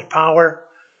fourth one is power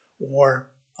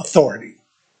or authority.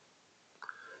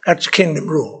 That's kingdom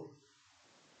rule.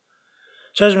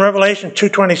 It says in Revelation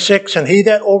 2:26, and he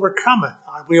that overcometh,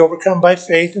 we overcome by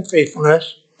faith and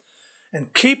faithfulness,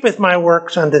 and keepeth my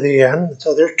works unto the end.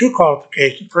 So there's two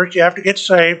qualifications. First, you have to get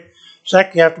saved.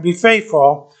 Second, you have to be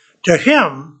faithful. To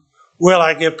him will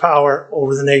I give power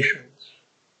over the nations.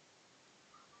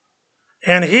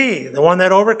 And he, the one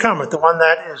that overcometh, the one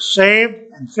that is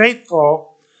saved and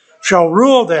faithful, shall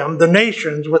rule them, the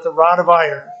nations, with a rod of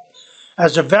iron.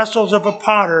 As the vessels of a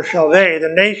potter shall they, the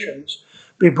nations,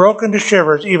 be broken to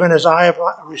shivers, even as I have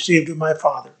received of my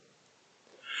Father.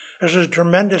 This is a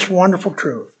tremendous, wonderful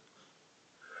truth.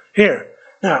 Here,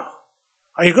 now,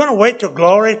 are you going to wait till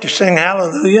glory to sing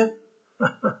hallelujah?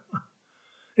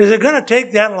 Is it going to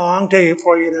take that long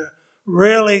for you to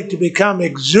really to become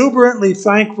exuberantly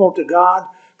thankful to God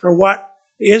for what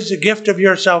is the gift of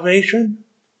your salvation?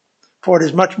 For it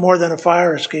is much more than a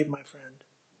fire escape, my friend.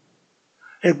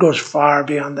 It goes far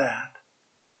beyond that.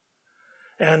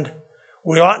 And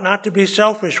we ought not to be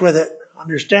selfish with it,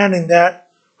 understanding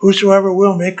that whosoever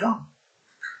will may come.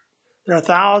 There are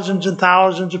thousands and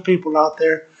thousands of people out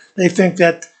there. They think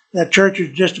that church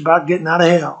is just about getting out of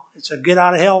hell. It's a get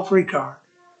out of hell free card.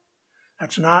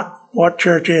 That's not what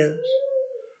church is.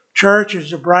 Church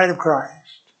is the bride of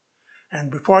Christ.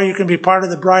 And before you can be part of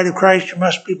the bride of Christ, you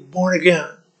must be born again.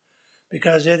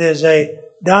 Because it is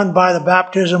done by the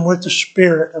baptism with the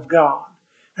Spirit of God.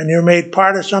 And you're made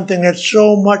part of something that's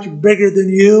so much bigger than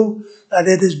you that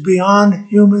it is beyond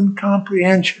human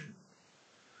comprehension.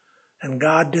 And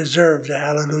God deserves a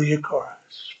hallelujah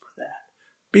chorus for that.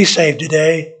 Be saved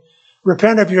today.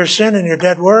 Repent of your sin and your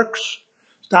dead works.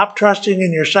 Stop trusting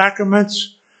in your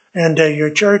sacraments and your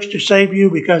church to save you,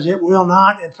 because it will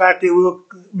not. In fact, it will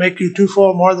make you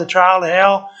twofold more the child of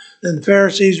hell than the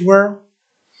Pharisees were.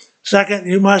 Second,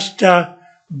 you must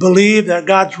believe that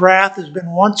God's wrath has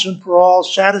been once and for all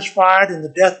satisfied in the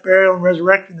death, burial, and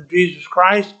resurrection of Jesus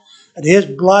Christ, and his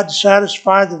blood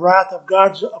satisfied the wrath of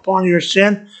God upon your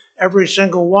sin, every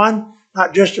single one,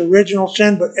 not just original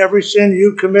sin, but every sin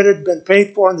you committed, been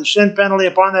paid for, and the sin penalty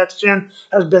upon that sin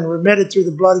has been remitted through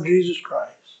the blood of Jesus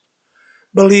Christ.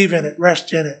 Believe in it,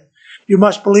 rest in it. You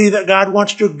must believe that God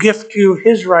wants to gift you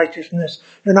his righteousness.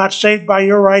 You're not saved by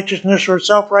your righteousness or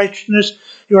self-righteousness.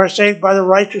 You are saved by the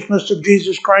righteousness of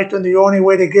Jesus Christ, and the only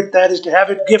way to get that is to have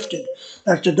it gifted.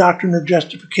 That's the doctrine of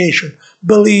justification.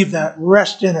 Believe that,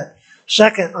 rest in it.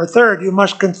 Second or third, you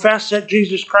must confess that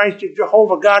Jesus Christ is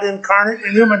Jehovah, God incarnate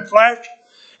in human flesh,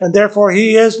 and therefore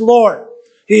he is Lord.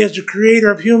 He is the creator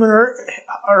of human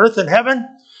earth and heaven.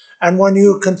 And when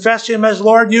you confess him as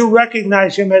Lord, you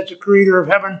recognize him as the creator of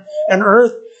heaven and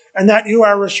earth, and that you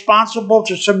are responsible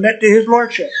to submit to his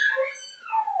lordship.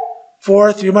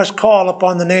 Fourth, you must call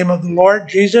upon the name of the Lord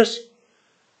Jesus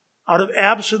out of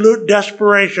absolute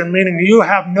desperation, meaning you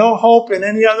have no hope in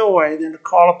any other way than to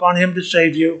call upon him to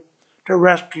save you, to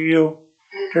rescue you,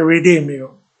 to redeem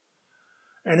you.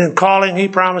 And in calling, he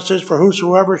promises, for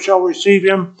whosoever shall receive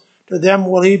him, to them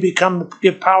will he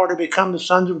give power to become the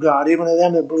sons of God, even to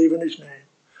them that believe in his name.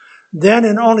 Then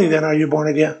and only then are you born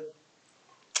again.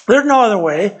 There's no other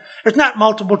way. It's not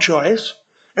multiple choice.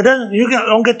 You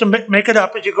don't get to make it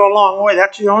up as you go along the way.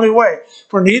 That's the only way.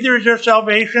 For neither is there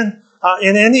salvation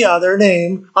in any other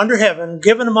name under heaven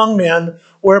given among men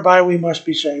whereby we must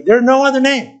be saved. There's no other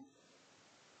name.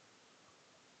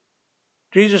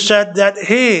 Jesus said that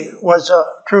he was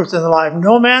the truth and the life.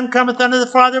 No man cometh unto the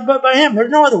Father but by him. There's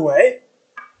no other way.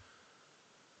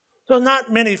 So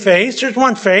not many faiths. There's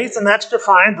one faith, and that's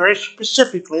defined very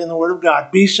specifically in the Word of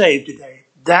God. Be saved today.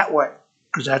 That way.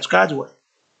 Because that's God's way.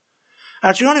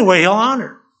 That's the only way he'll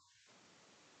honor.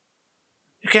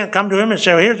 You can't come to him and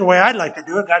say, well, here's the way I'd like to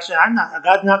do it. God said,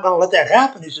 God's not going to let that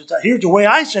happen. He says, here's the way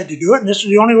I said to do it, and this is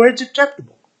the only way it's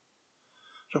acceptable.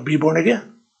 So be born again.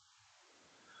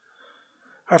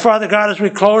 Our Father God, as we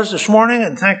close this morning,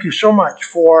 and thank you so much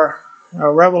for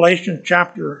Revelation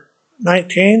chapter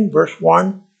 19, verse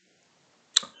 1,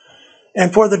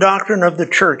 and for the doctrine of the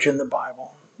church in the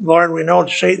Bible. Lord, we know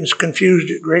that Satan's confused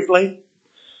it greatly,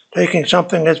 taking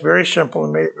something that's very simple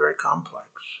and made it very complex.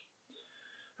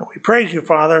 And we praise you,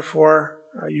 Father, for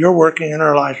your working in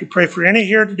our lives. We pray for any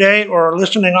here today or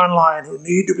listening online who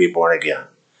need to be born again,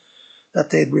 that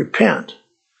they'd repent,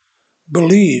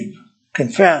 believe,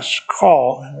 confess,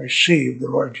 call, and receive the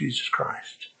Lord Jesus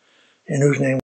Christ, in whose name